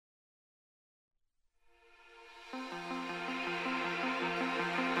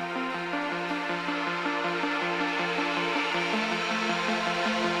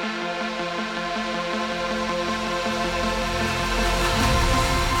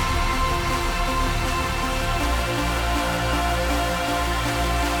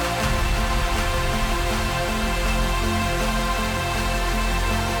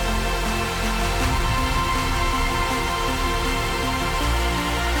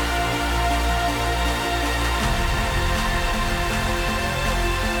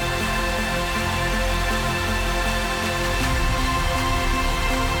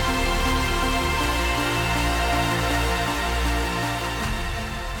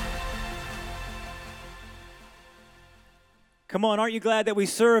Come on, aren't you glad that we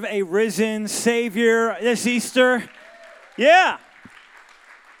serve a risen Savior this Easter? Yeah.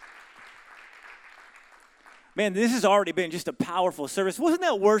 Man, this has already been just a powerful service. Wasn't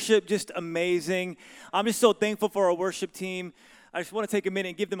that worship just amazing? I'm just so thankful for our worship team. I just want to take a minute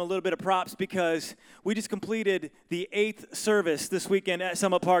and give them a little bit of props because we just completed the 8th service this weekend at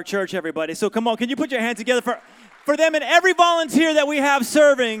Summit Park Church, everybody. So come on, can you put your hands together for them and every volunteer that we have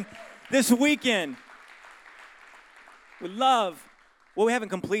serving this weekend? We love, well, we haven't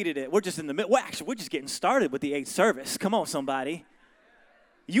completed it. We're just in the middle. Well, actually, we're just getting started with the 8th service. Come on, somebody.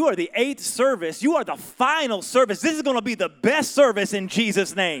 You are the 8th service. You are the final service. This is going to be the best service in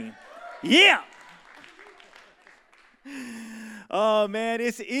Jesus' name. Yeah. Oh, man,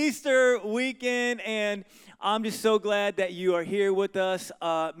 it's Easter weekend, and I'm just so glad that you are here with us.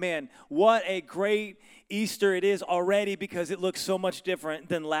 Man, what a great Easter it is already because it looks so much different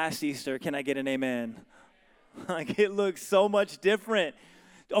than last Easter. Can I get an amen? Like, it looks so much different.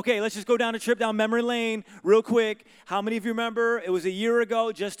 Okay, let's just go down a trip down memory lane real quick. How many of you remember it was a year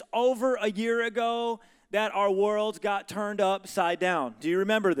ago, just over a year ago, that our world got turned upside down? Do you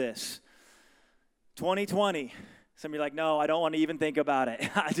remember this? 2020. Some of you are like, no, I don't want to even think about it.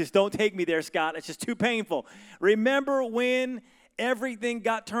 Just don't take me there, Scott. It's just too painful. Remember when everything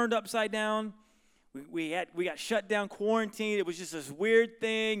got turned upside down? We got shut down, quarantined. It was just this weird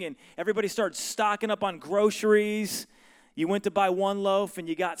thing, and everybody started stocking up on groceries. You went to buy one loaf, and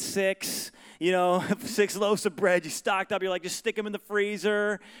you got 6, 6 loaves of bread. You stocked up. You're like, just stick them in the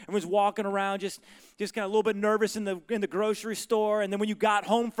freezer. Everyone's walking around just kind of a little bit nervous in the grocery store. And then when you got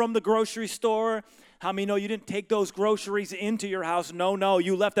home from the grocery store, how many know you didn't take those groceries into your house? No,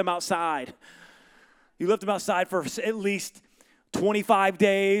 you left them outside. You left them outside for at least 25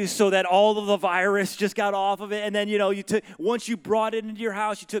 days so that all of the virus just got off of it. And then, once you brought it into your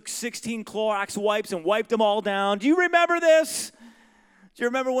house, you took 16 Clorox wipes and wiped them all down. Do you remember this? Do you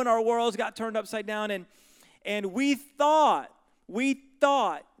remember when our worlds got turned upside down? And we thought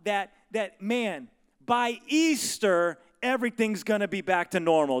that man, by Easter, everything's going to be back to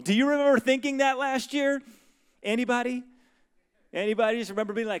normal. Do you remember thinking that last year? Anybody? Anybody just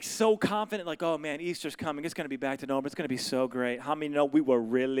remember being like so confident, like, oh man, Easter's coming. It's going to be back to normal. It's going to be so great. How many know we were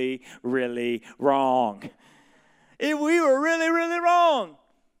really, really wrong? We were really, really wrong.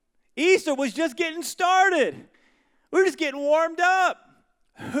 Easter was just getting started. We were just getting warmed up.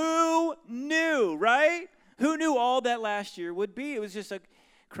 Who knew, right? Who knew all that last year would be? It was just a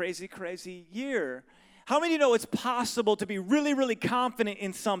crazy, crazy year. How many know it's possible to be really, really confident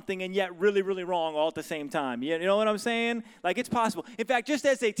in something and yet really, really wrong all at the same time? You know what I'm saying? Like, it's possible. In fact, just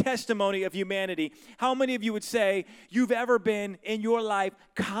as a testimony of humanity, how many of you would say you've ever been in your life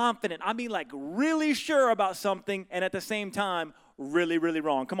confident? I mean, like, really sure about something and at the same time, really, really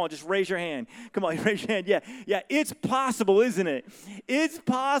wrong? Come on, just raise your hand. Come on, raise your hand. Yeah, it's possible, isn't it? It's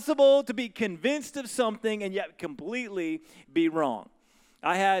possible to be convinced of something and yet completely be wrong.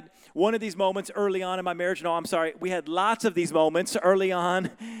 I had one of these moments early on in my marriage. No, I'm sorry. We had lots of these moments early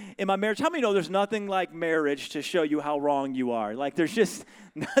on in my marriage. How many know there's nothing like marriage to show you how wrong you are? Like, there's just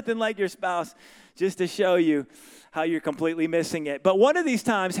nothing like your spouse just to show you how you're completely missing it. But one of these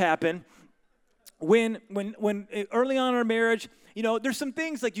times happened when early on in our marriage, there's some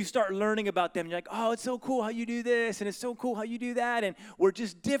things like you start learning about them. You're like, oh, it's so cool how you do this, and it's so cool how you do that, and we're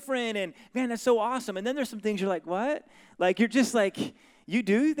just different, and man, that's so awesome. And then there's some things you're like, what? Like, you're just like, you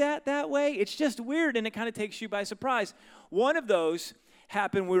do that way? It's just weird, and it kind of takes you by surprise. One of those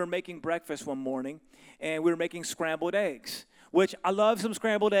happened, we were making breakfast one morning, and we were making scrambled eggs, which I love some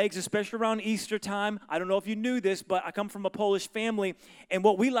scrambled eggs, especially around Easter time. I don't know if you knew this, but I come from a Polish family, and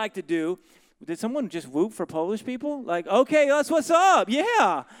what we like to do, did someone just whoop for Polish people? Like, okay, that's what's up.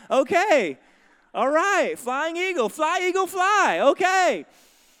 Yeah, okay. All right, flying eagle, fly, eagle, fly. Okay.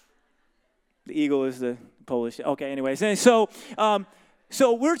 The eagle is the Polish. Okay, anyways. And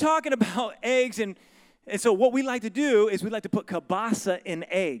so we're talking about eggs, and so what we like to do is we like to put kielbasa in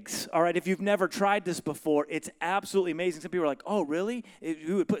eggs, all right? If you've never tried this before, it's absolutely amazing. Some people are like, oh, really?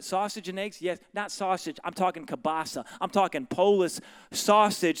 You would put sausage in eggs? Yes, not sausage. I'm talking kielbasa. I'm talking Polish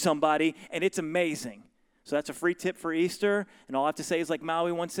sausage, somebody, and it's amazing. So that's a free tip for Easter, and all I have to say is, like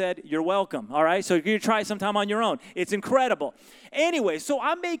Maui once said, you're welcome, all right? So you're going to try it sometime on your own. It's incredible. Anyway, so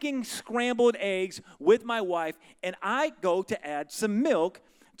I'm making scrambled eggs with my wife, and I go to add some milk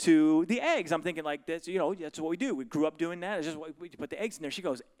to the eggs. I'm thinking like, that's what we do. We grew up doing that. It's just we put the eggs in there. She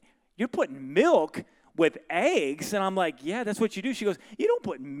goes, you're putting milk with eggs? And I'm like, yeah, that's what you do. She goes, you don't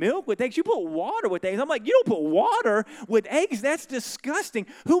put milk with eggs. You put water with eggs. I'm like, you don't put water with eggs? That's disgusting.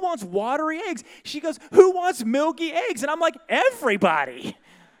 Who wants watery eggs? She goes, who wants milky eggs? And I'm like, everybody.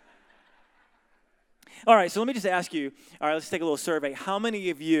 All right, so let me just ask you, all right, let's take a little survey. How many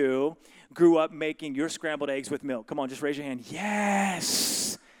of you grew up making your scrambled eggs with milk? Come on, just raise your hand.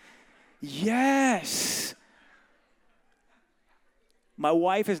 Yes. Yes. My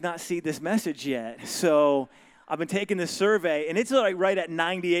wife has not seen this message yet, so I've been taking this survey, and it's like right at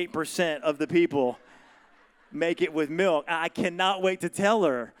 98% of the people make it with milk. I cannot wait to tell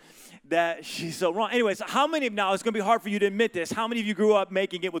her that she's so wrong. Anyways, how many of now, it's going to be hard for you to admit this, how many of you grew up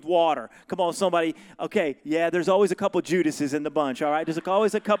making it with water? Come on, somebody. Okay, yeah, there's always a couple Judases in the bunch, all right? There's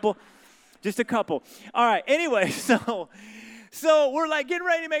always a couple, just a couple. All right, anyway, so we're like getting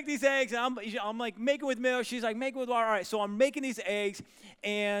ready to make these eggs, and I'm like, make it with milk. She's like, make it with water. All right, so I'm making these eggs,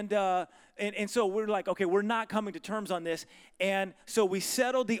 and so we're like, okay, we're not coming to terms on this. And so we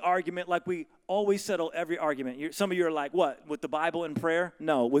settled the argument like we always settle every argument. Some of you are like, what, with the Bible and prayer?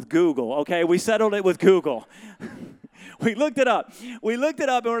 No, with Google, okay? We settled it with Google. We looked it up. And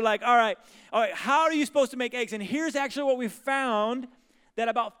we're like, all right, how are you supposed to make eggs? And here's actually what we found, that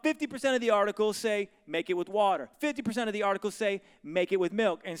about 50% of the articles say, make it with water. 50% of the articles say, make it with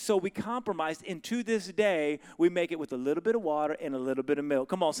milk. And so we compromised, and to this day, we make it with a little bit of water and a little bit of milk.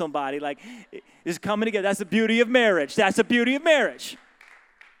 Come on, somebody. Like, it's coming together. That's the beauty of marriage.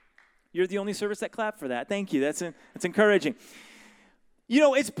 You're the only service that clapped for that. Thank you. That's encouraging. You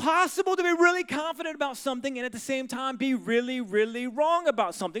know, it's possible to be really confident about something and at the same time be really, really wrong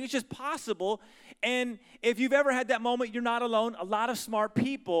about something. It's just possible. And if you've ever had that moment, you're not alone. A lot of smart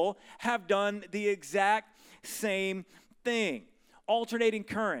people have done the exact same thing. Alternating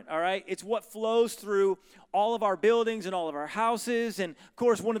current, all right? It's what flows through all of our buildings and all of our houses. And, of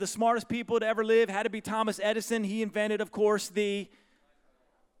course, one of the smartest people to ever live had to be Thomas Edison. He invented, of course, the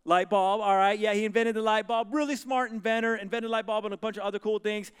light bulb, all right? Yeah, he invented the light bulb. Really smart inventor, invented light bulb and a bunch of other cool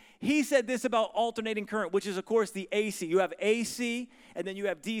things. He said this about alternating current, which is, of course, the AC. You have AC, and then you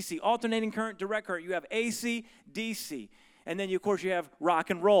have DC. Alternating current, direct current. You have AC, DC. And then, of course, you have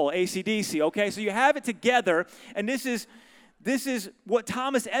rock and roll, AC, DC, okay? So you have it together, and this is what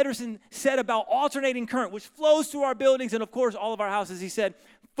Thomas Edison said about alternating current, which flows through our buildings and, of course, all of our houses. He said,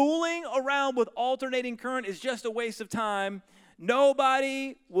 fooling around with alternating current is just a waste of time.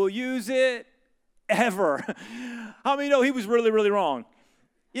 Nobody will use it ever. How many know he was really, really wrong?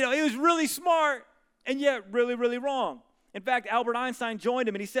 You know, he was really smart and yet really, really wrong. In fact, Albert Einstein joined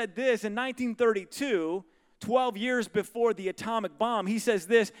him, and he said this in 1932, 12 years before the atomic bomb. He says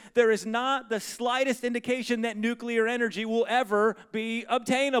this, there is not the slightest indication that nuclear energy will ever be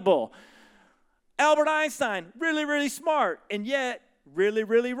obtainable. Albert Einstein, really, really smart, and yet really,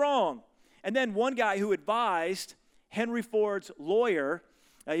 really wrong. And then one guy who advised Henry Ford's lawyer,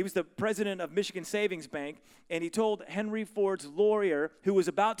 he was the president of Michigan Savings Bank, and he told Henry Ford's lawyer, who was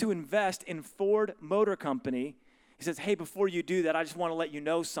about to invest in Ford Motor Company, he says, hey, before you do that, I just want to let you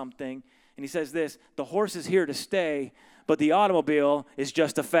know something. And he says this, the horse is here to stay, but the automobile is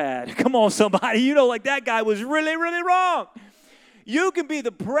just a fad. Come on, somebody. You know, like that guy was really, really wrong. You can be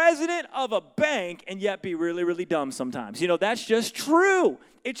the president of a bank and yet be really, really dumb sometimes. You know, that's just true.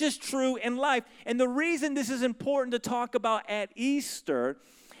 It's just true in life. And the reason this is important to talk about at Easter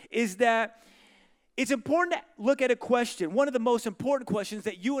is that it's important to look at a question, one of the most important questions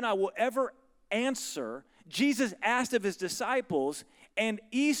that you and I will ever answer. Jesus asked of his disciples, and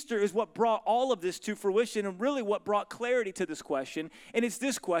Easter is what brought all of this to fruition and really what brought clarity to this question. And it's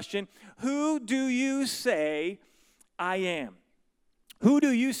this question, who do you say I am? Who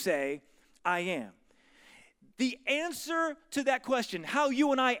do you say I am? The answer to that question, how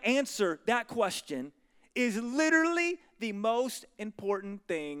you and I answer that question, is literally the most important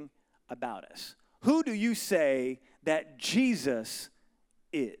thing about us. Who do you say that Jesus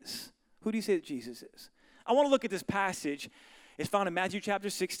is? Who do you say that Jesus is? I want to look at this passage. It's found in Matthew chapter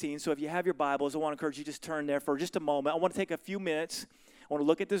 16. So if you have your Bibles, I want to encourage you to just turn there for just a moment. I want to take a few minutes. I want to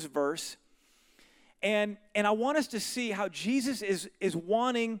look at this verse. And I want us to see how Jesus is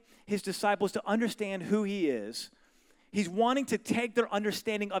wanting his disciples to understand who he is. He's wanting to take their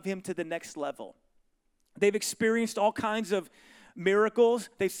understanding of him to the next level. They've experienced all kinds of miracles.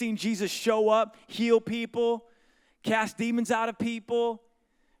 They've seen Jesus show up, heal people, cast demons out of people,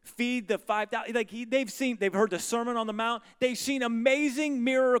 feed the 5,000. They've heard the Sermon on the Mount. They've seen amazing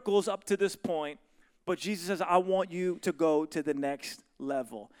miracles up to this point. But Jesus says, I want you to go to the next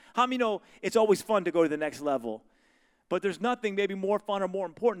level. How many know it's always fun to go to the next level? But there's nothing maybe more fun or more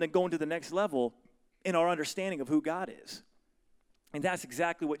important than going to the next level in our understanding of who God is. And that's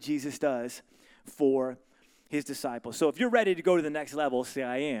exactly what Jesus does for his disciples. So if you're ready to go to the next level, say,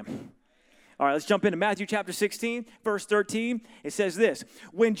 I am. All right, let's jump into Matthew chapter 16, verse 13. It says this,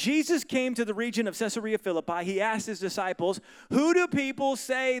 when Jesus came to the region of Caesarea Philippi, he asked his disciples, who do people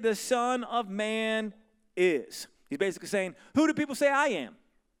say the Son of Man is. He's basically saying, who do people say I am?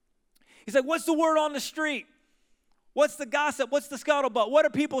 He's like, what's the word on the street? What's the gossip? What's the scuttlebutt? What are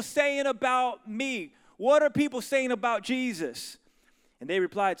people saying about me? What are people saying about Jesus? And they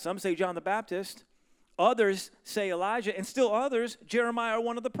replied, some say John the Baptist, others say Elijah, and still others, Jeremiah or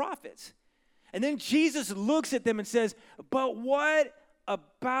one of the prophets. And then Jesus looks at them and says, but what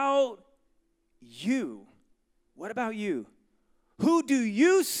about you? What about you? Who do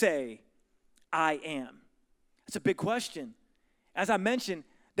you say I am? That's a big question. As I mentioned,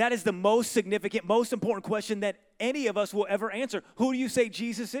 that is the most significant, most important question that any of us will ever answer. Who do you say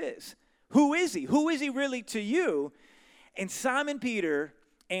Jesus is? Who is he? Who is he really to you? And Simon Peter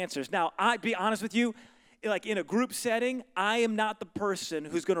answers. Now, I'd be honest with you, like in a group setting, I am not the person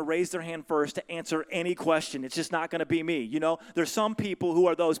who's going to raise their hand first to answer any question. It's just not going to be me. You know, there's some people who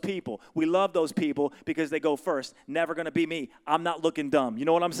are those people. We love those people because they go first. Never going to be me. I'm not looking dumb. You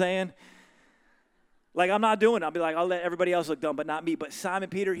know what I'm saying? Like, I'm not doing it. I'll be like, I'll let everybody else look dumb, but not me. But Simon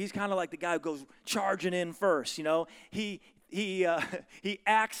Peter, he's kind of like the guy who goes charging in first, you know. He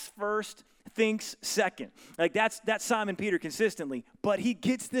acts first, thinks second. Like, that's Simon Peter consistently. But he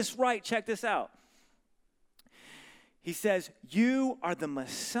gets this right. Check this out. He says, you are the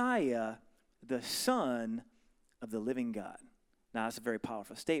Messiah, the Son of the living God. Now, that's a very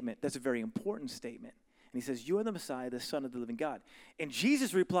powerful statement. That's a very important statement. And he says, you are the Messiah, the Son of the living God. And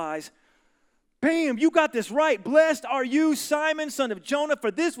Jesus replies, bam, you got this right. Blessed are you, Simon, son of Jonah,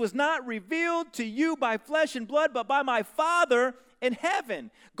 for this was not revealed to you by flesh and blood, but by my Father in heaven.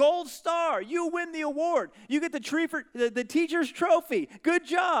 Gold star, you win the award. You get the teacher's trophy. Good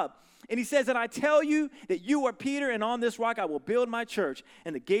job. And he says, and I tell you that you are Peter, and on this rock I will build my church,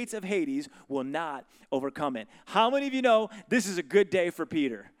 and the gates of Hades will not overcome it. How many of you know this is a good day for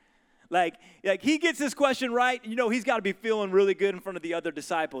Peter? Like he gets this question right, you know, he's got to be feeling really good in front of the other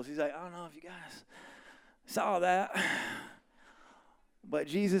disciples. He's like, I don't know if you guys saw that, but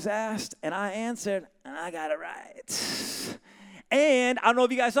Jesus asked, and I answered, and I got it right. And I don't know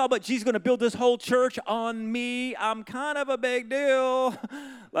if you guys saw, but Jesus is going to build this whole church on me. I'm kind of a big deal.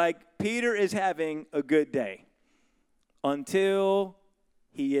 Like, Peter is having a good day until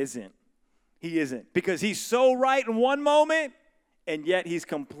he isn't. He isn't. Because he's so right in one moment, and yet he's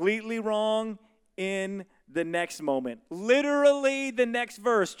completely wrong in the next moment. Literally the next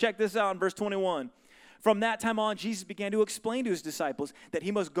verse. Check this out in verse 21. From that time on, Jesus began to explain to his disciples that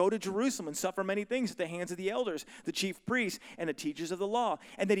he must go to Jerusalem and suffer many things at the hands of the elders, the chief priests, and the teachers of the law,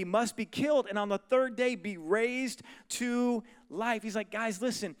 and that he must be killed and on the third day be raised to life. He's like, guys,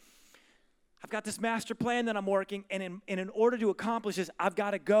 listen, I've got this master plan that I'm working, and in order to accomplish this, I've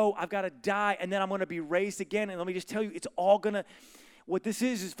got to go, I've got to die, and then I'm going to be raised again. And let me just tell you, it's all going to, what this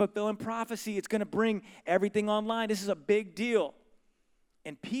is fulfilling prophecy. It's going to bring everything online. This is a big deal.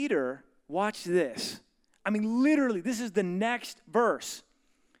 And Peter, watch this. I mean, literally, this is the next verse.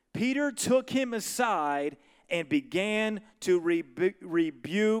 Peter took him aside and began to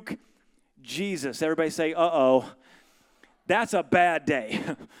rebuke Jesus. Everybody say, uh-oh. That's a bad day.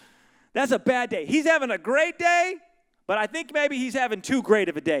 That's a bad day. He's having a great day, but I think maybe he's having too great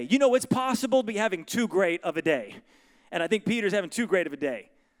of a day. You know, it's possible to be having too great of a day. And I think Peter's having too great of a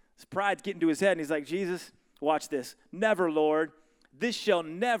day. His pride's getting to his head, and he's like, Jesus, watch this. Never, Lord. This shall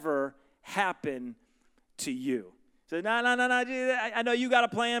never happen to you. So, no, I know you got a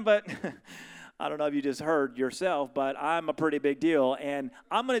plan, but I don't know if you just heard yourself, but I'm a pretty big deal, and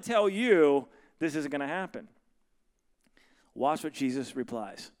I'm going to tell you this isn't going to happen. Watch what Jesus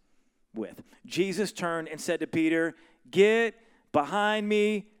replies with. Jesus turned and said to Peter, get behind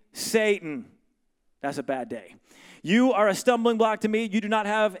me, Satan. That's a bad day. You are a stumbling block to me. You do not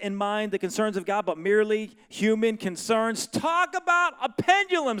have in mind the concerns of God, but merely human concerns. Talk about a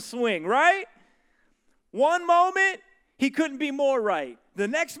pendulum swing, right? One moment, he couldn't be more right. The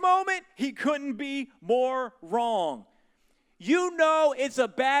next moment, he couldn't be more wrong. You know it's a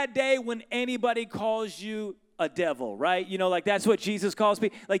bad day when anybody calls you a devil, right? You know, like that's what Jesus calls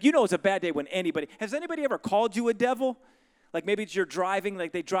me. Like, you know it's a bad day when anybody. Has anybody ever called you a devil? Like maybe it's you're driving,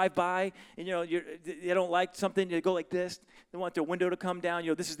 like they drive by, and you know they don't like something, they go like this. They want their window to come down.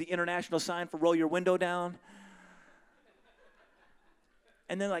 You know, this is the international sign for roll your window down.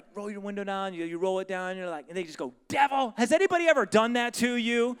 And then like roll your window down, you roll it down, you're like, and they just go, devil. Has anybody ever done that to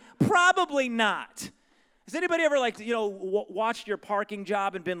you? Probably not. Has anybody ever like, you know, watched your parking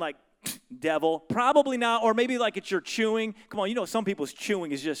job and been like, devil? Probably not. Or maybe like it's your chewing. Come on, you know some people's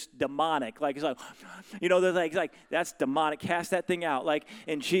chewing is just demonic. Like it's like, you know, they're like that's demonic. Cast that thing out. Like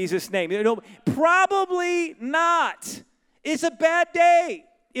in Jesus' name. You know, probably not. It's a bad day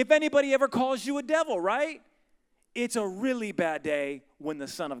if anybody ever calls you a devil, right? It's a really bad day when the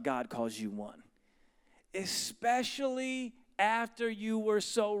Son of God calls you one. especially after you were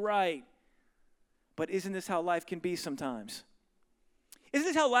so right. But isn't this how life can be sometimes? Isn't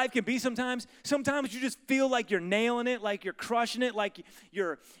this how life can be sometimes? Sometimes you just feel like you're nailing it, like you're crushing it, like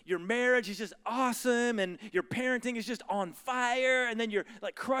your marriage is just awesome and your parenting is just on fire, and then you're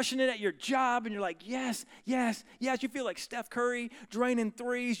like crushing it at your job and you're like, yes, yes, yes. You feel like Steph Curry draining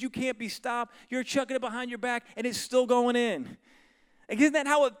threes. You can't be stopped. You're chucking it behind your back and it's still going in. Like, isn't that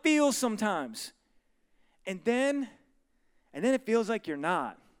how it feels sometimes? And then it feels like you're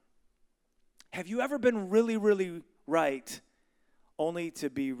not. Have you ever been really, really right only to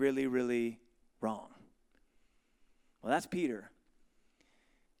be really, really wrong? Well, that's Peter.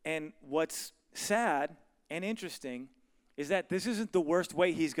 And what's sad and interesting is that this isn't the worst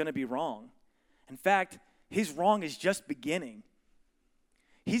way he's going to be wrong. In fact, his wrong is just beginning.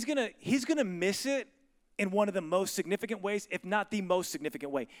 He's going to miss it in one of the most significant ways, if not the most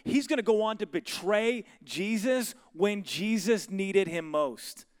significant way. He's going to go on to betray Jesus when Jesus needed him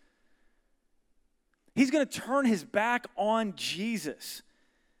most. He's going to turn his back on Jesus.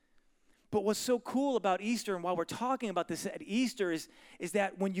 But what's so cool about Easter, and while we're talking about this at Easter, is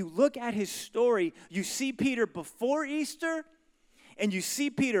that when you look at his story, you see Peter before Easter, and you see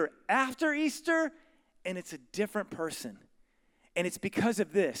Peter after Easter, and it's a different person. And it's because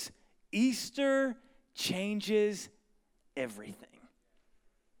of this. Easter changes everything.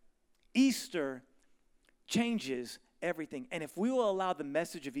 Easter changes everything. And if we will allow the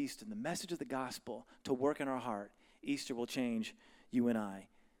message of Easter, the message of the gospel, to work in our heart, Easter will change you and I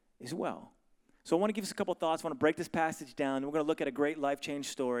as well. So I want to give us a couple thoughts. I want to break this passage down. We're going to look at a great life change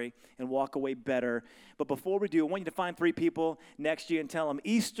story and walk away better. But before we do, I want you to find 3 people next to you and tell them,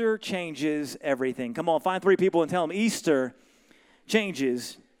 Easter changes everything. Come on, find 3 people and tell them, Easter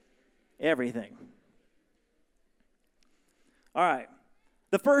changes everything. All right.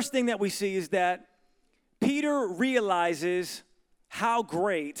 The first thing that we see is that Peter realizes how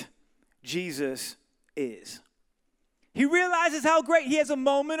great Jesus is. He realizes how great. He has a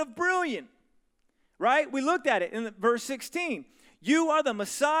moment of brilliance, right? We looked at it in verse 16. You are the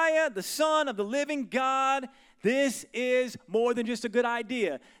Messiah, the Son of the living God. This is more than just a good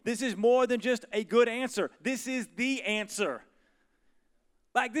idea. This is more than just a good answer. This is the answer.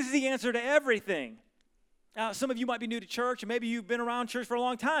 Like, this is the answer to everything. Now, some of you might be new to church, and maybe you've been around church for a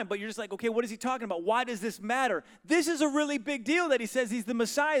long time, but you're just like, okay, what is he talking about? Why does this matter? This is a really big deal that he says he's the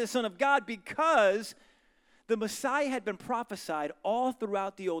Messiah, the Son of God, because the Messiah had been prophesied all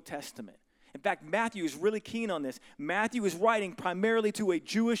throughout the Old Testament. In fact, Matthew is really keen on this. Matthew is writing primarily to a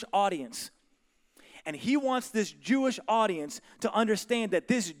Jewish audience, and he wants this Jewish audience to understand that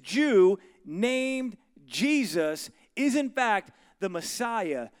this Jew named Jesus is, in fact, the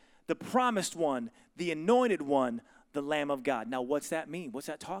Messiah, the promised one, the anointed one, the Lamb of God. Now, what's that mean? What's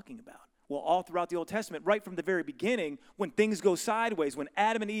that talking about? Well, all throughout the Old Testament, right from the very beginning, when things go sideways, when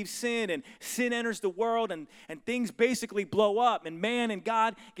Adam and Eve sin and sin enters the world and things basically blow up and man and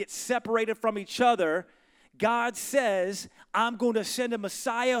God get separated from each other, God says, I'm going to send a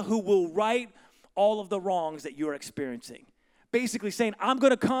Messiah who will right all of the wrongs that you're experiencing. Basically saying, I'm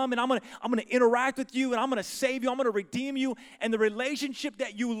going to come and I'm going to interact with you and I'm going to save you. I'm going to redeem you. And the relationship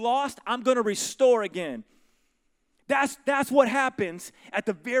that you lost, I'm going to restore again. That's what happens at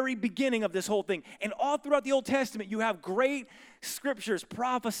the very beginning of this whole thing. And all throughout the Old Testament, you have great scriptures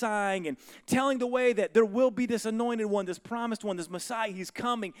prophesying and telling the way that there will be this anointed one, this promised one, this Messiah. He's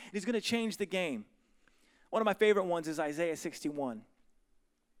coming. He's going to change the game. One of my favorite ones is Isaiah 61.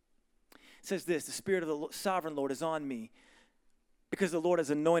 It says this, the Spirit of the sovereign Lord is on me, because the Lord has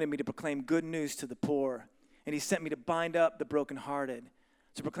anointed me to proclaim good news to the poor, and he sent me to bind up the brokenhearted,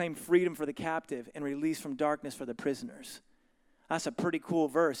 to proclaim freedom for the captive and release from darkness for the prisoners. That's a pretty cool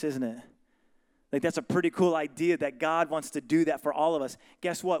verse, isn't it? Like, that's a pretty cool idea that God wants to do that for all of us.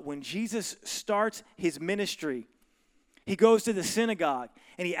 Guess what? When Jesus starts his ministry, he goes to the synagogue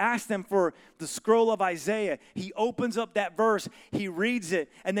and he asks them for the scroll of Isaiah. He opens up that verse, he reads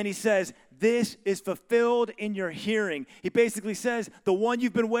it, and then he says, this is fulfilled in your hearing. He basically says, the one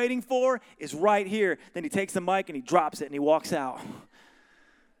you've been waiting for is right here. Then he takes the mic and he drops it and he walks out.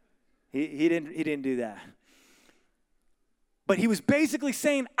 He didn't do that. But he was basically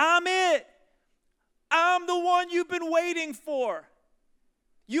saying, I'm it. I'm the one you've been waiting for.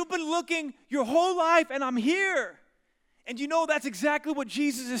 You've been looking your whole life and I'm here. And you know that's exactly what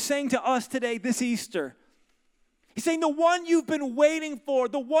Jesus is saying to us today, this Easter. He's saying the one you've been waiting for,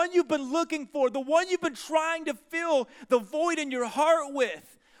 the one you've been looking for, the one you've been trying to fill the void in your heart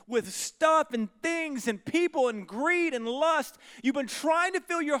with. with stuff and things and people and greed and lust. You've been trying to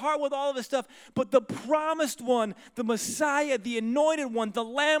fill your heart with all of this stuff, but the promised one, the Messiah, the anointed one, the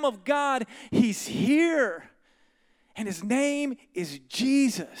Lamb of God, he's here. And his name is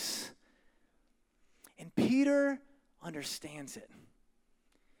Jesus. And Peter understands it.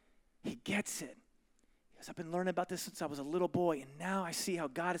 He gets it. Because I've been learning about this since I was a little boy, and now I see how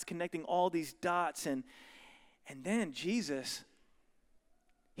God is connecting all these dots. And then Jesus,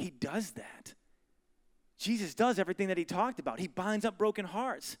 he does that. Jesus does everything that he talked about. He binds up broken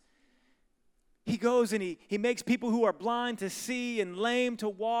hearts. He goes and he makes people who are blind to see and lame to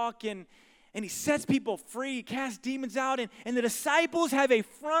walk, and he sets people free. He casts demons out, and the disciples have a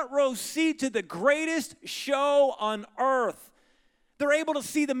front row seat to the greatest show on earth. They're able to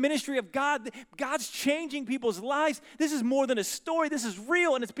see the ministry of God. God's changing people's lives. This is more than a story. This is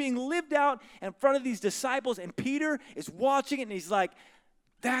real, and it's being lived out in front of these disciples. And Peter is watching it, and he's like,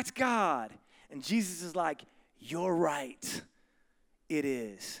 that's God. And Jesus is like, you're right. It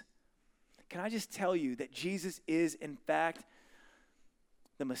is. Can I just tell you that Jesus is, in fact,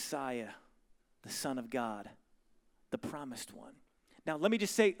 the Messiah, the Son of God, the promised one. Now, let me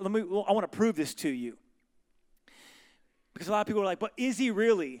just say, I want to prove this to you. Because a lot of people are like, but is he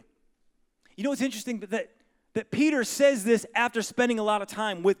really? You know what's interesting? That Peter says this after spending a lot of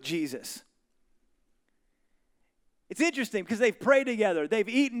time with Jesus. It's interesting because they've prayed together, they've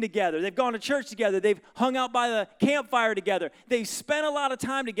eaten together, they've gone to church together, they've hung out by the campfire together, they've spent a lot of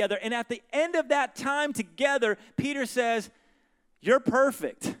time together, and at the end of that time together, Peter says, you're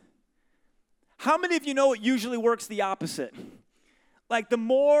perfect. How many of you know it usually works the opposite? Like the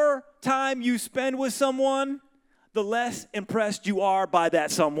more time you spend with someone, the less impressed you are by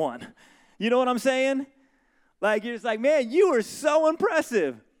that someone. You know what I'm saying? Like, you're just like, man, you were so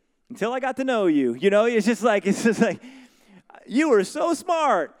impressive until I got to know you. You know, it's just like, you were so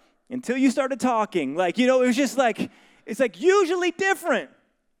smart until you started talking. Like, you know, it was just like, it's like usually different.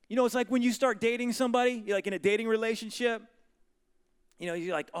 You know, it's like when you start dating somebody, you're like in a dating relationship, you know,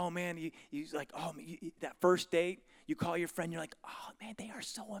 you're like, oh man, you like, oh, that first date, you call your friend, you're like, oh man, they are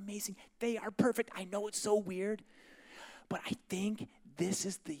so amazing. They are perfect. I know it's so weird, but I think this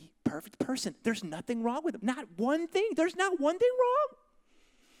is the perfect person. There's nothing wrong with them. Not one thing. There's not one thing wrong.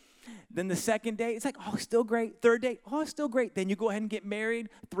 Then the second date, it's like, oh, still great. Third date, oh, still great. Then you go ahead and get married.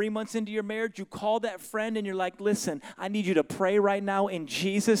 3 months into your marriage, you call that friend and you're like, listen, I need you to pray right now in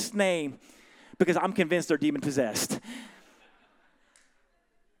Jesus' name because I'm convinced they're demon-possessed.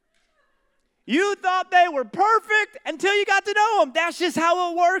 You thought they were perfect until you got to know them. That's just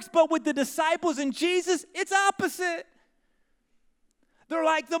how it works. But with the disciples and Jesus, it's opposite. They're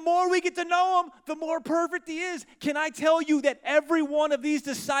like, the more we get to know him, the more perfect he is. Can I tell you that every one of these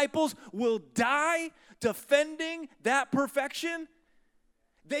disciples will die defending that perfection?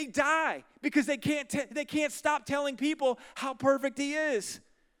 They die because they can't stop telling people how perfect he is.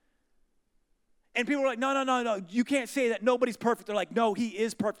 And people are like, no, you can't say that. Nobody's perfect. They're like, no, he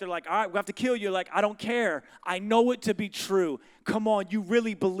is perfect. They're like, all right, we have to kill you. Like, I don't care. I know it to be true. Come on, you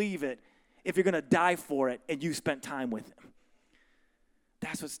really believe it if you're going to die for it and you spent time with him.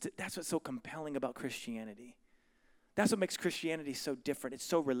 That's what's so compelling about Christianity. That's what makes Christianity so different. It's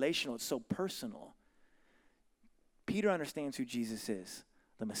so relational. It's so personal. Peter understands who Jesus is,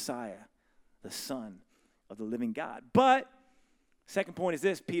 the Messiah, the Son of the living God. But second point is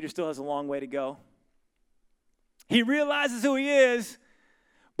this: Peter still has a long way to go. He realizes who he is,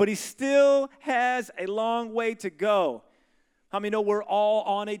 but he still has a long way to go. How many know we're all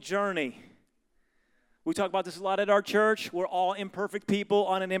on a journey? We talk about this a lot at our church. We're all imperfect people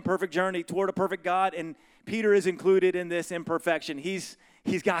on an imperfect journey toward a perfect God, and Peter is included in this imperfection. He's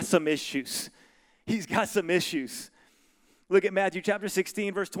got some issues. He's got some issues. Look at Matthew chapter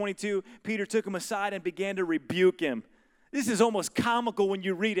 16, verse 22. Peter took him aside and began to rebuke him. This is almost comical when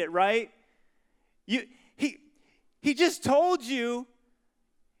you read it, right? He just told you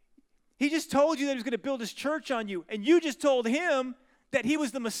that he was going to build his church on you, and you just told him that he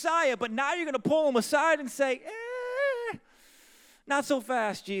was the Messiah, but now you're going to pull him aside and say, not so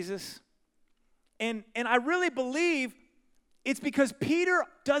fast, Jesus. And I really believe it's because Peter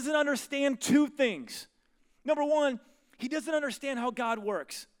doesn't understand two things. Number one, he doesn't understand how God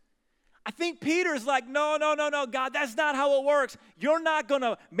works. I think Peter's like, no, God, that's not how it works. You're not going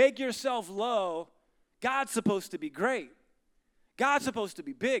to make yourself low. God's supposed to be great. God's supposed to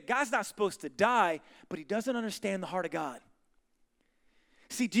be big. God's not supposed to die, but he doesn't understand the heart of God.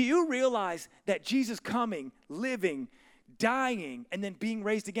 See, do you realize that Jesus coming, living, dying, and then being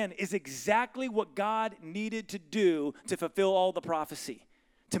raised again is exactly what God needed to do to fulfill all the prophecy,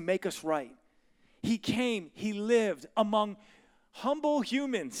 to make us right? He came, he lived among humble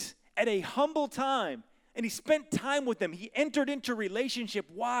humans at a humble time. And he spent time with them. He entered into relationship.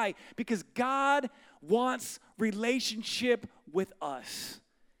 Why? Because God wants relationship with us.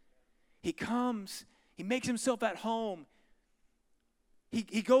 He comes. He makes himself at home.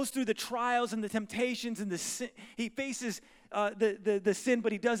 He goes through the trials and the temptations and the sin. He faces the sin,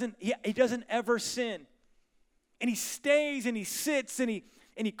 but he doesn't ever sin. And he stays and he sits and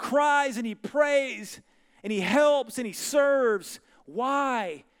he cries and he prays and he helps and he serves.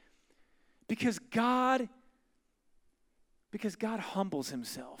 Why? Because God humbles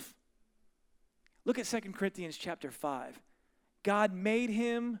himself. Look at 2 Corinthians chapter 5. God made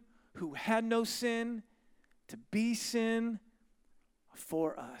him who had no sin to be sin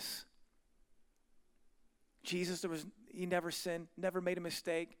for us. Jesus, he never sinned, never made a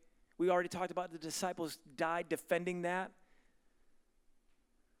mistake. We already talked about the disciples died defending that.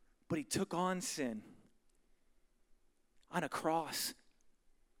 But he took on sin on a cross.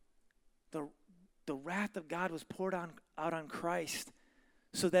 The wrath of God was poured out on Christ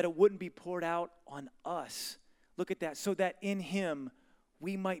so that it wouldn't be poured out on us. Look at that. So that in him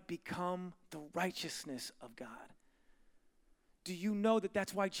we might become the righteousness of God. Do you know that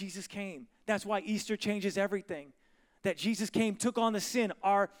that's why Jesus came? That's why Easter changes everything. That Jesus came, took on the sin,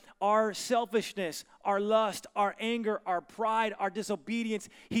 our selfishness, our lust, our anger, our pride, our disobedience.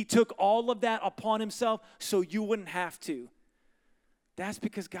 He took all of that upon himself so you wouldn't have to. That's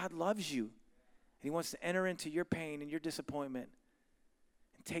because God loves you. And he wants to enter into your pain and your disappointment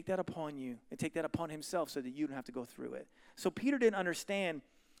and take that upon you and take that upon himself so that you don't have to go through it. So Peter didn't understand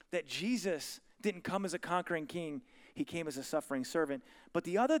that Jesus didn't come as a conquering king. He came as a suffering servant. But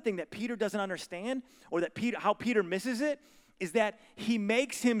the other thing that Peter doesn't understand, or that how Peter misses it, is that he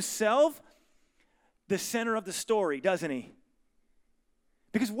makes himself the center of the story, doesn't he?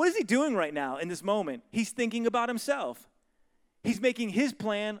 Because what is he doing right now in this moment? He's thinking about himself. He's making his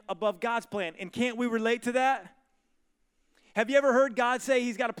plan above God's plan. And can't we relate to that? Have you ever heard God say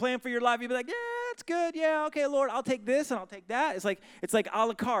he's got a plan for your life? You'd be like, yeah, it's good. Yeah, okay, Lord, I'll take this and I'll take that. It's like a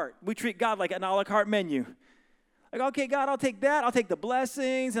la carte. We treat God like an a la carte menu. Like, okay, God, I'll take that. I'll take the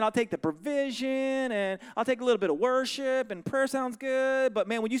blessings, and I'll take the provision, and I'll take a little bit of worship, and prayer sounds good. But,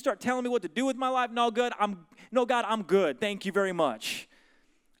 man, when you start telling me what to do with my life, no, God, I'm good. Thank you very much.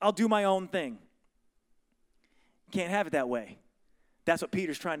 I'll do my own thing. Can't have it that way. That's what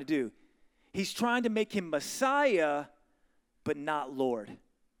Peter's trying to do. He's trying to make him Messiah, but not Lord.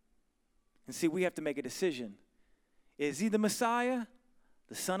 And see, we have to make a decision. Is he the Messiah,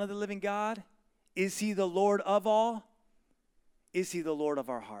 the Son of the living God? Is he the Lord of all? Is he the Lord of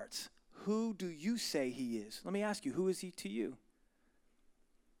our hearts? Who do you say he is? Let me ask you, who is he to you?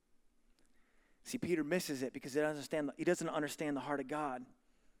 See, Peter misses it because he doesn't understand the heart of God.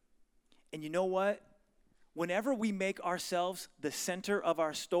 And you know what? Whenever we make ourselves the center of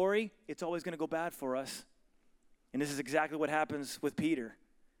our story, it's always going to go bad for us. And this is exactly what happens with Peter.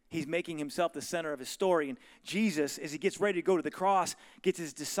 He's making himself the center of his story. And Jesus, as he gets ready to go to the cross, gets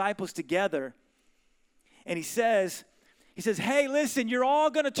his disciples together. And he says, hey, listen, you're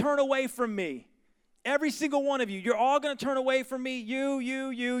all going to turn away from me. Every single one of you, you're all going to turn away from me. You.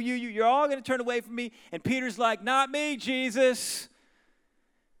 You're all going to turn away from me. And Peter's like, not me, Jesus.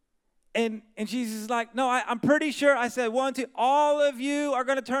 And Jesus is like, no, I'm pretty sure I said 1, 2, all of you are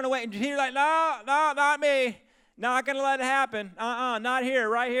going to turn away. And Peter's like, no, not me. Not going to let it happen. Not here,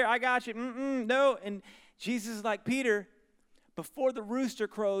 right here. I got you. No. And Jesus is like, Peter, before the rooster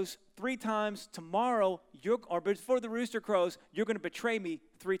crows 3 times tomorrow, before the rooster crows, you're going to betray me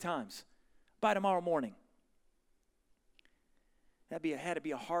 3 times by tomorrow morning. Had to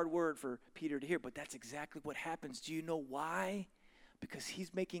be a hard word for Peter to hear, but that's exactly what happens. Do you know why? Because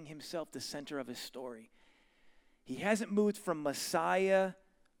he's making himself the center of his story. He hasn't moved from Messiah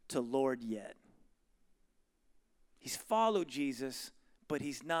to Lord yet. He's followed Jesus, but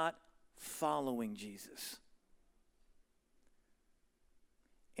he's not following Jesus.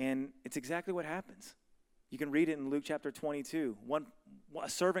 And it's exactly what happens. You can read it in Luke chapter 22. A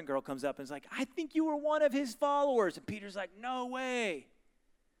servant girl comes up and is like, I think you were one of his followers. And Peter's like, no way.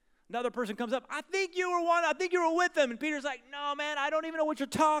 Another person comes up, I think you were with them. And Peter's like, no, man, I don't even know what you're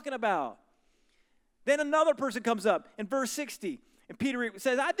talking about. Then another person comes up in verse 60. And Peter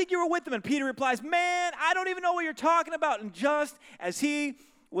says, I think you were with them. And Peter replies, man, I don't even know what you're talking about. And just as he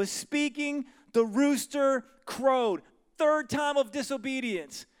was speaking, the rooster crowed. 3rd time of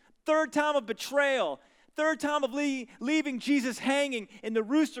disobedience. 3rd time of betrayal. 3rd time of leaving Jesus hanging. And the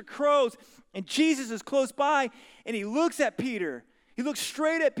rooster crows. And Jesus is close by. And he looks at Peter. He looks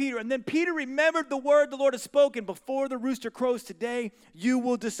straight at Peter. And then Peter remembered the word the Lord had spoken. Before the rooster crows today, you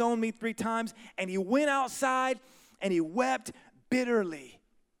will disown me 3 times. And he went outside and he wept bitterly.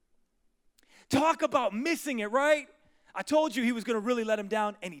 Talk about missing it, right? I told you he was going to really let him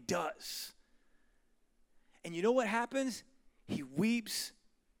down, and he does. And you know what happens? He weeps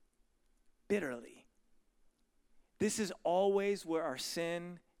bitterly. This is always where our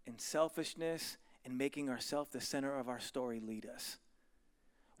sin and selfishness and making ourselves the center of our story lead us.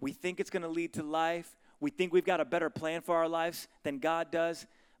 We think it's going to lead to life. We think we've got a better plan for our lives than God does,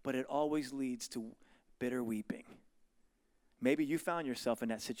 but it always leads to bitter weeping. Maybe you found yourself in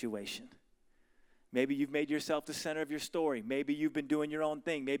that situation. Maybe you've made yourself the center of your story. Maybe you've been doing your own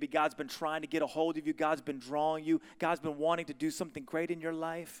thing. Maybe God's been trying to get a hold of you. God's been drawing you. God's been wanting to do something great in your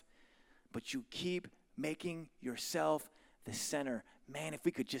life. But you keep making yourself the center. Man, if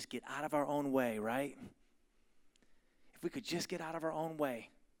we could just get out of our own way, right? If we could just get out of our own way.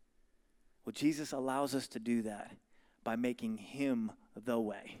 Well, Jesus allows us to do that by making him the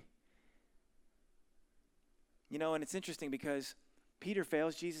way. You know, and it's interesting because Peter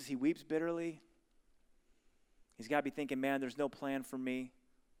fails Jesus. He weeps bitterly. He's got to be thinking, man, there's no plan for me.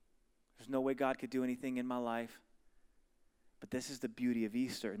 There's no way God could do anything in my life. But this is the beauty of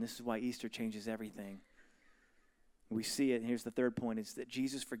Easter, and this is why Easter changes everything. We see it, and here's the third point, is that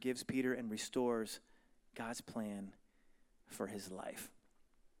Jesus forgives Peter and restores God's plan for his life.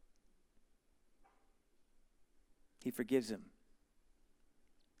 He forgives him.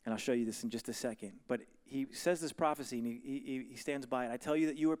 And I'll show you this in just a second. But he says this prophecy, and he stands by it. I tell you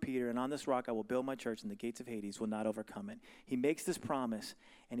that you are Peter, and on this rock I will build my church, and the gates of Hades will not overcome it. He makes this promise,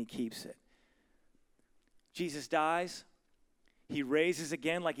 and he keeps it. Jesus dies. He raises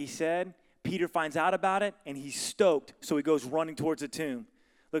again, like he said. Peter finds out about it, and he's stoked, so he goes running towards the tomb.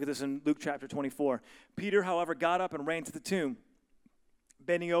 Look at this in Luke chapter 24. Peter, however, got up and ran to the tomb.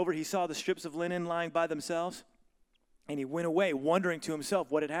 Bending over, he saw the strips of linen lying by themselves. And he went away wondering to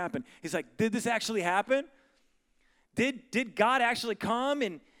himself what had happened. He's like, did this actually happen? Did God actually come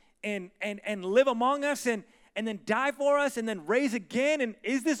and live among us and then die for us and then raise again? And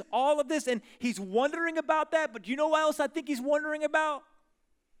is this all of this? And he's wondering about that. But you know what else I think he's wondering about?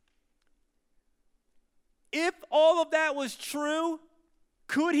 If all of that was true,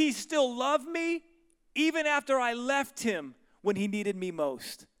 could he still love me even after I left him when he needed me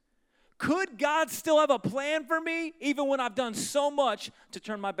most? Could God still have a plan for me even when I've done so much to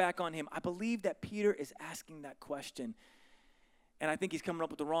turn my back on him? I believe that Peter is asking that question. And I think he's coming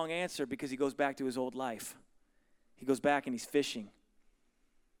up with the wrong answer because he goes back to his old life. He goes back and he's fishing.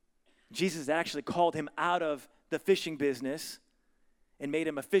 Jesus actually called him out of the fishing business and made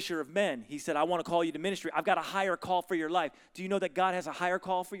him a fisher of men. He said, I want to call you to ministry. I've got a higher call for your life. Do you know that God has a higher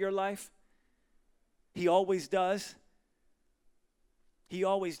call for your life? He always does. He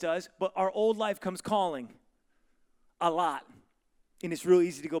always does, but our old life comes calling a lot, and it's real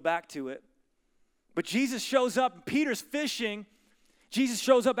easy to go back to it. But Jesus shows up, Peter's fishing. Jesus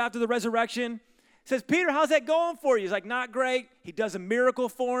shows up after the resurrection, says, Peter, how's that going for you? He's like, not great. He does a miracle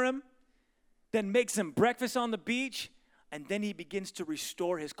for him, then makes him breakfast on the beach, and then he begins to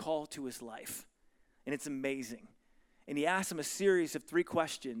restore his call to his life, and it's amazing. And he asks him a series of 3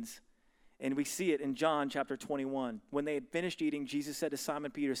 questions. And we see it in John chapter 21. When they had finished eating, Jesus said to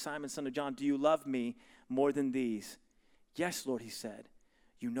Simon Peter, Simon, son of John, do you love me more than these? Yes, Lord, he said.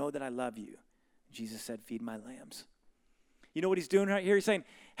 You know that I love you. Jesus said, feed my lambs. You know what he's doing right here? He's saying,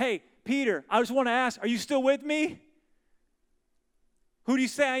 hey, Peter, I just want to ask, are you still with me? Who do you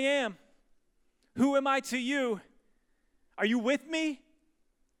say I am? Who am I to you? Are you with me?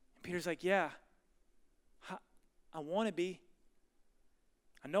 And Peter's like, yeah, I want to be.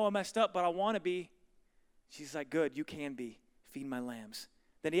 I know I messed up, but I want to be. She's like, good, you can be. Feed my lambs.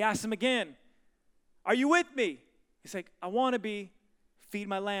 Then he asks him again, are you with me? He's like, I want to be. Feed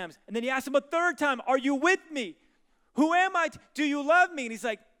my lambs. And then he asks him a third time, are you with me? Who am I? Do you love me? And he's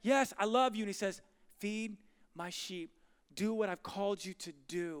like, yes, I love you. And he says, feed my sheep. Do what I've called you to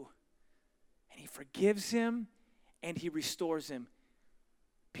do. And he forgives him and he restores him.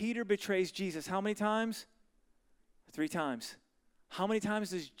 Peter betrays Jesus how many times? 3 times. How many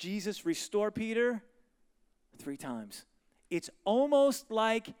times does Jesus restore Peter? 3 times. It's almost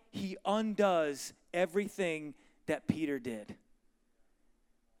like he undoes everything that Peter did.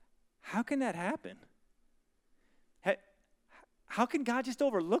 How can that happen? How can God just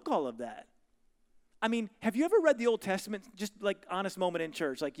overlook all of that? I mean, have you ever read the Old Testament? Just like honest moment in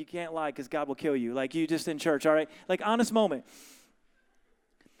church. Like you can't lie because God will kill you. Like you just in church, all right? Like honest moment.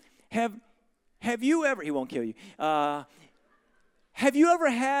 Have you ever, he won't kill you. Have you ever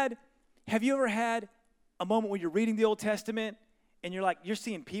had a moment when you're reading the Old Testament and you're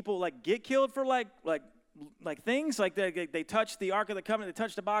seeing people like get killed for like things like they touch the Ark of the Covenant, they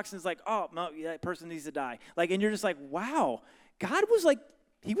touch the box, and it's like, oh no, that person needs to die. Like, and you're just like, wow, God was like,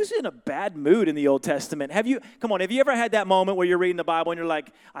 he was in a bad mood in the Old Testament. Have you ever had that moment where you're reading the Bible and you're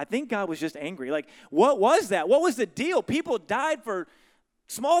like, I think God was just angry? Like, what was that? What was the deal? People died for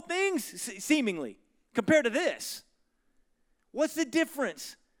small things, seemingly, compared to this. What's the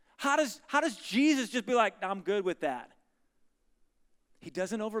difference? How does Jesus just be like, I'm good with that? He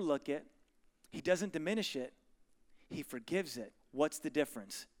doesn't overlook it. He doesn't diminish it. He forgives it. What's the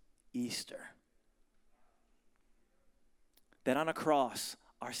difference? Easter. That on a cross,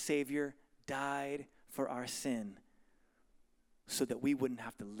 our Savior died for our sin so that we wouldn't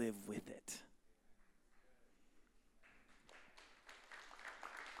have to live with it.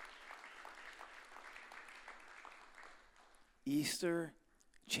 Easter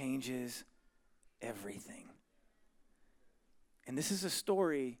changes everything. And this is a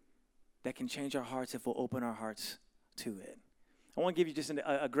story that can change our hearts if we'll open our hearts to it. I want to give you just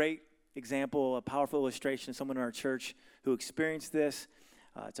a great example, a powerful illustration of someone in our church who experienced this.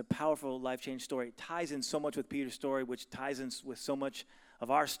 It's a powerful life-change story. It ties in so much with Peter's story, which ties in with so much of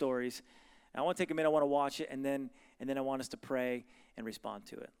our stories. And I want to take a minute, I want to watch it, and then I want us to pray and respond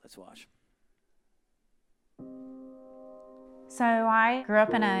to it. Let's watch. So I grew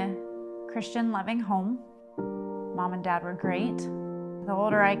up in a Christian loving home. Mom and Dad were great. The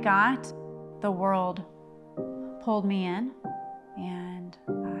older I got, the world pulled me in, and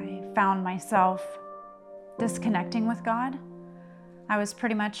I found myself disconnecting with God. I was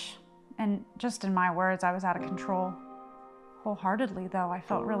pretty much, and just in my words, I was out of control. Wholeheartedly, though, I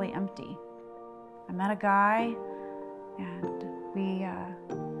felt really empty. I met a guy,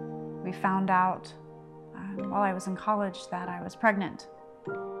 and we found out while I was in college that I was pregnant.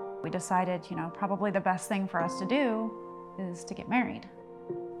 We decided, probably the best thing for us to do is to get married.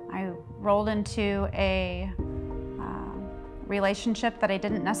 I rolled into a relationship that I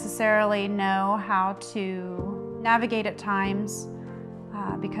didn't necessarily know how to navigate at times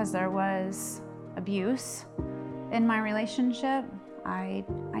because there was abuse in my relationship. I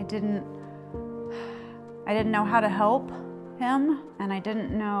didn't know how to help him, and I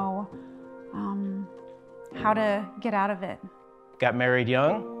didn't know how to get out of it. Got married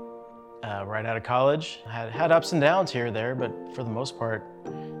young, right out of college. Had ups and downs here or there, but for the most part,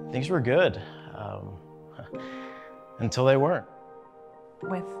 things were good until they weren't.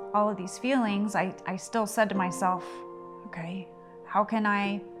 With all of these feelings, I still said to myself, okay, how can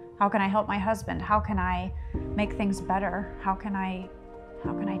I help my husband? How can I make things better? How can I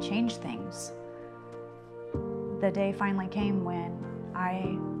change things? The day finally came when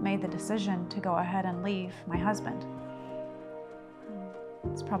I made the decision to go ahead and leave my husband.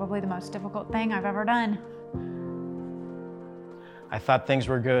 It's probably the most difficult thing I've ever done. I thought things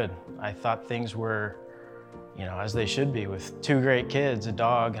were good. I thought things were, as they should be, with 2 great kids, a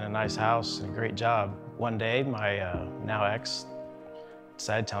dog, and a nice house, and a great job. One day, my now ex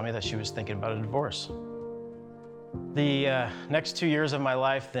decided to tell me that she was thinking about a divorce. The next 2 years of my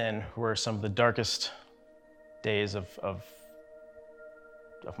life then were some of the darkest days of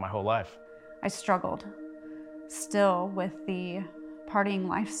my whole life. I struggled still with the partying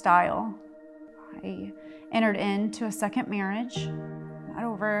lifestyle. I entered into a second marriage.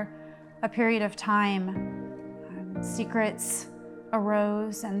 Over a period of time, secrets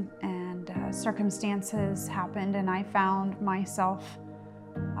arose and circumstances happened, and I found myself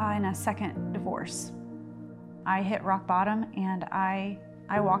in a second divorce. I hit rock bottom, and I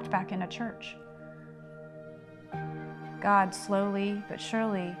walked back into church. God slowly but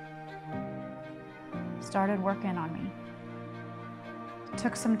surely started working on me. It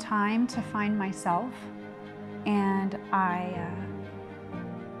took some time to find myself, and I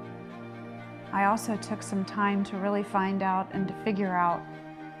also took some time to really find out and to figure out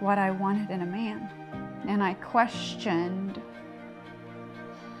what I wanted in a man. And I questioned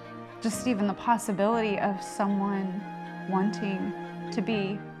just even the possibility of someone wanting to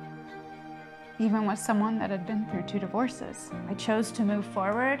be even with someone that had been through 2 divorces. I chose to move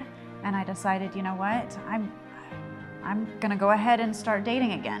forward, and I decided, you know what, I'm gonna go ahead and start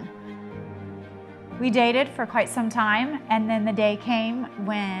dating again. We dated for quite some time, and then the day came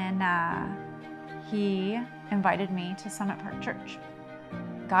when he invited me to Summit Park Church.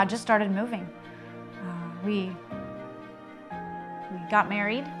 God just started moving. We got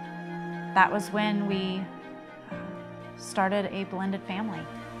married. That was when we started a blended family.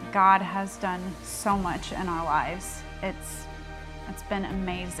 God has done so much in our lives. It's been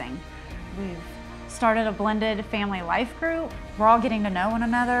amazing. We've started a blended family life group. We're all getting to know one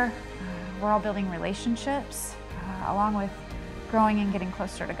another. We're all building relationships, along with growing and getting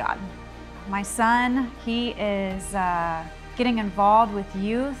closer to God. My son, he is getting involved with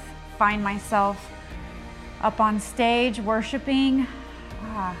youth. Find myself up on stage worshiping.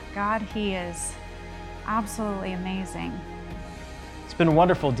 God, he is absolutely amazing. It's been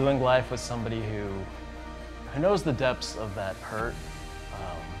wonderful doing life with somebody who knows the depths of that hurt,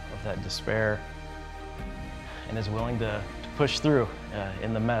 of that despair, and is willing to push through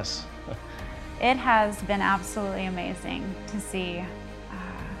in the mess. It has been absolutely amazing to see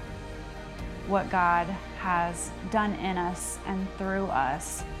what God has done in us and through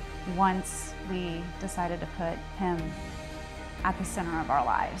us once we decided to put him at the center of our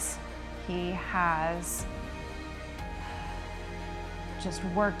lives. He has just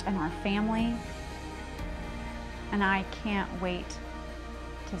worked in our family, and I can't wait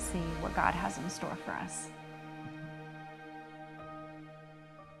to see what God has in store for us.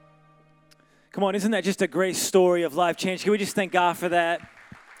 Come on, isn't that just a great story of life change? Can we just thank God for that?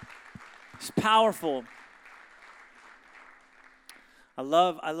 It's powerful. I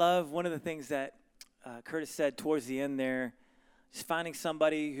love one of the things that Curtis said towards the end there, is finding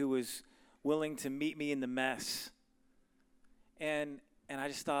somebody who was willing to meet me in the mess. And I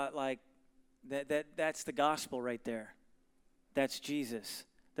just thought, like, that's the gospel right there. That's Jesus.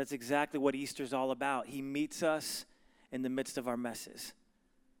 That's exactly what Easter's all about. He meets us in the midst of our messes.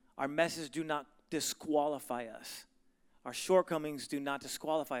 Our messes do not disqualify us. Our shortcomings do not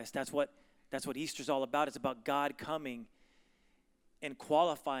disqualify us. That's what Easter's all about. It's about God coming and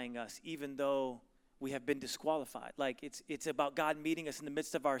qualifying us even though we have been disqualified. Like it's about God meeting us in the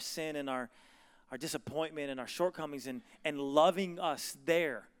midst of our sin and our disappointment and our shortcomings and loving us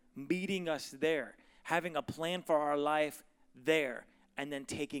there, meeting us there, having a plan for our life there, and then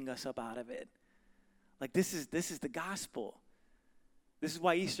taking us up out of it. Like this is the gospel. This is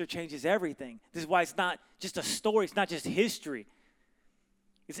why Easter changes everything. This is why it's not just a story. It's not just history.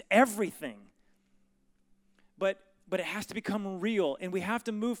 It's everything. But it has to become real, and we have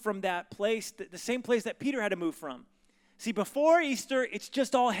to move from that place, the same place that Peter had to move from. See, before Easter, it's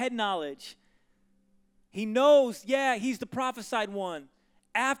just all head knowledge. He knows, yeah, he's the prophesied one.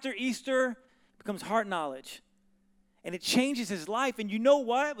 After Easter, it becomes heart knowledge, and it changes his life. And you know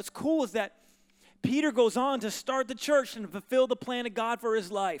what? What's cool is that Peter goes on to start the church and fulfill the plan of God for his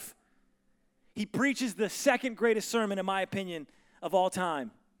life. He preaches the second greatest sermon, in my opinion, of all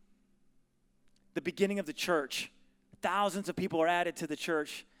time. The beginning of the church. Thousands of people are added to the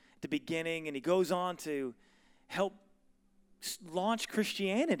church at the beginning, and he goes on to help launch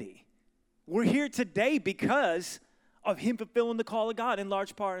Christianity. We're here today because of him fulfilling the call of God in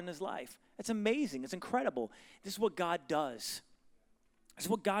large part in his life. It's amazing. It's incredible. This is what God does. This is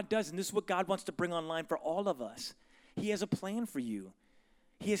what God does, and this is what God wants to bring online for all of us. He has a plan for you.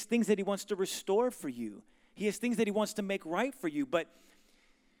 He has things that he wants to restore for you. He has things that he wants to make right for you, but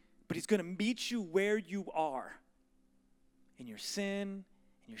he's going to meet you where you are. In your sin,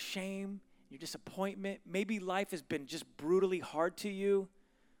 in your shame, in your disappointment. Maybe life has been just brutally hard to you.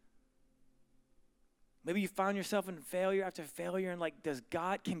 Maybe you found yourself in failure after failure, and like,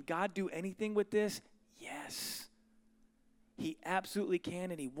 can God do anything with this? Yes. He absolutely can,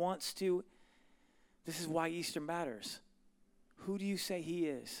 and he wants to. This is why Easter matters. Who do you say he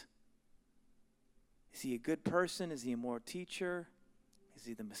is? Is he a good person? Is he a moral teacher? Is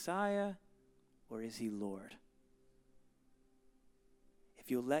he the Messiah? Or is he Lord? If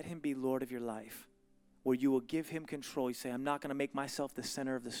you'll let him be Lord of your life, where you will give him control, you say, I'm not going to make myself the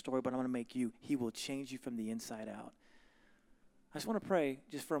center of the story, but I'm going to make you. He will change you from the inside out. I just want to pray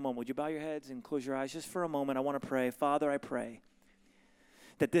just for a moment. Would you bow your heads and close your eyes just for a moment? I want to pray. Father, I pray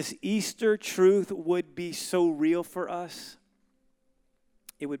that this Easter truth would be so real for us.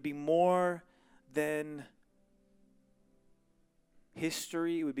 It would be more than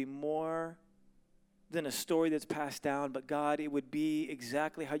history. It would be more than a story that's passed down, but God, it would be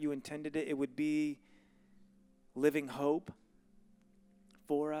exactly how you intended it. It would be living hope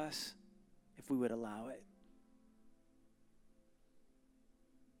for us if we would allow it.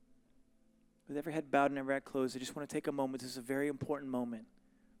 With every head bowed and every eye closed, I just want to take a moment. This is a very important moment.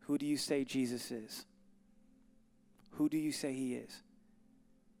 Who do you say Jesus is? Who do you say he is?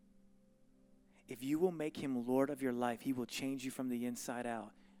 If you will make him Lord of your life, he will change you from the inside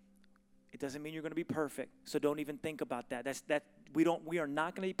out. It doesn't mean you're going to be perfect, so don't even think about that. We are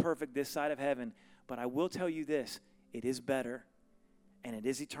not going to be perfect this side of heaven, but I will tell you this, it is better and it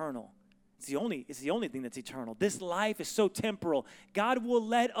is eternal. It's the only thing that's eternal. This life is so temporal. God will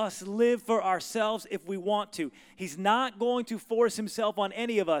let us live for ourselves if we want to. He's not going to force himself on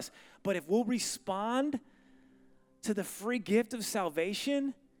any of us, but if we'll respond to the free gift of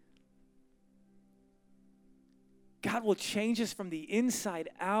salvation, God will change us from the inside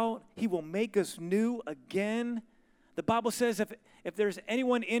out. He will make us new again. The Bible says if there's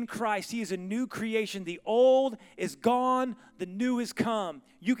anyone in Christ, he is a new creation. The old is gone, the new has come.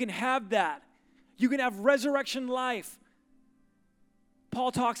 You can have that. You can have resurrection life.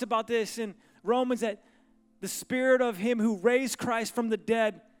 Paul talks about this in Romans, that the spirit of him who raised Christ from the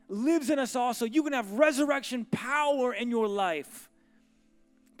dead lives in us also. You can have resurrection power in your life.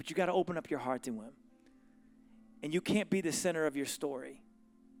 But you got to open up your heart to him. And you can't be the center of your story.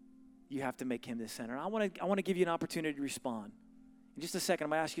 You have to make him the center. I want to give you an opportunity to respond. In just a second,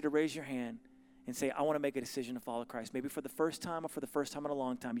 I'm going to ask you to raise your hand and say, I want to make a decision to follow Christ. Maybe for the first time or for the first time in a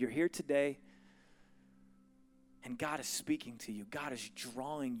long time. You're here today, and God is speaking to you. God is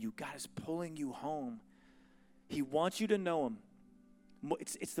drawing you. God is pulling you home. He wants you to know him.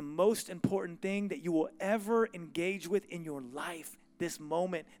 It's the most important thing that you will ever engage with in your life. This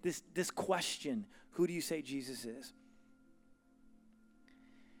moment, this question, who do you say Jesus is?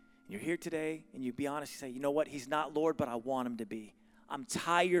 You're here today, and you be honest, you say, you know what, he's not Lord, but I want him to be. I'm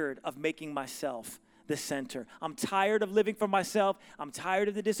tired of making myself the center. I'm tired of living for myself. I'm tired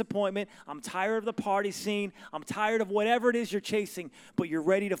of the disappointment. I'm tired of the party scene. I'm tired of whatever it is you're chasing, but you're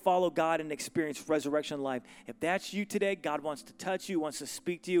ready to follow God and experience resurrection life. If that's you today, God wants to touch you, wants to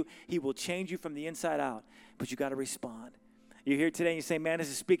speak to you. He will change you from the inside out, but you got to respond. You're here today and you say, man, this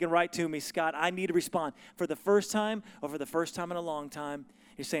is speaking right to me, Scott. I need to respond. For the first time or for the first time in a long time,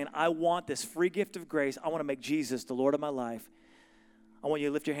 you're saying, I want this free gift of grace. I want to make Jesus the Lord of my life. I want you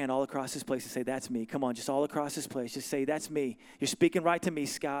to lift your hand all across this place and say, that's me. Come on, just all across this place. Just say, that's me. You're speaking right to me,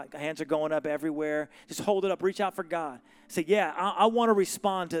 Scott. Hands are going up everywhere. Just hold it up. Reach out for God. Say, yeah, I want to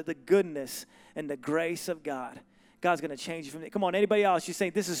respond to the goodness and the grace of God. God's going to change you from it. Come on, anybody else? You say,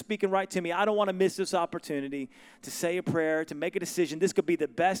 this is speaking right to me. I don't want to miss this opportunity to say a prayer, to make a decision. This could be the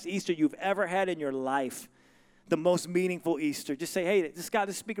best Easter you've ever had in your life, the most meaningful Easter. Just say, hey, this God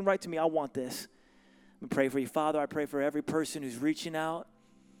is speaking right to me. I want this. Let me pray for you. Father, I pray for every person who's reaching out,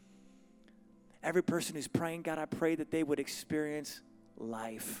 every person who's praying. God, I pray that they would experience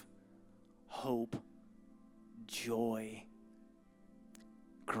life, hope, joy,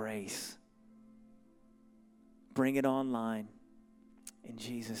 grace. Bring it online. In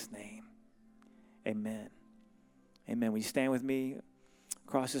Jesus' name, amen. Amen. Will you stand with me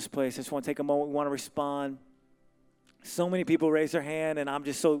across this place? I just want to take a moment. We want to respond. So many people raise their hand, and I'm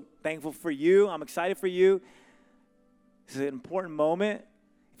just so thankful for you. I'm excited for you. This is an important moment.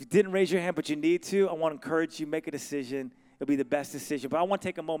 If you didn't raise your hand, but you need to, I want to encourage you, make a decision. It'll be the best decision. But I want to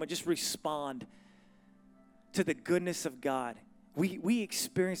take a moment, just respond to the goodness of God. We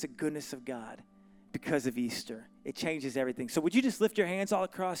experience the goodness of God because of Easter. It changes everything. So would you just lift your hands all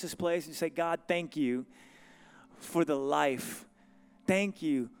across this place and say, God, thank you for the life. Thank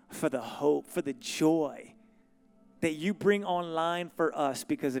you for the hope, for the joy that you bring online for us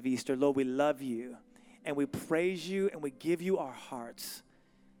because of Easter. Lord, we love you, and we praise you, and we give you our hearts.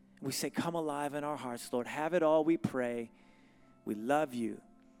 We say, come alive in our hearts, Lord. Have it all, we pray. We love you.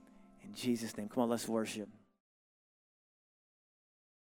 In Jesus' name. Come on, let's worship.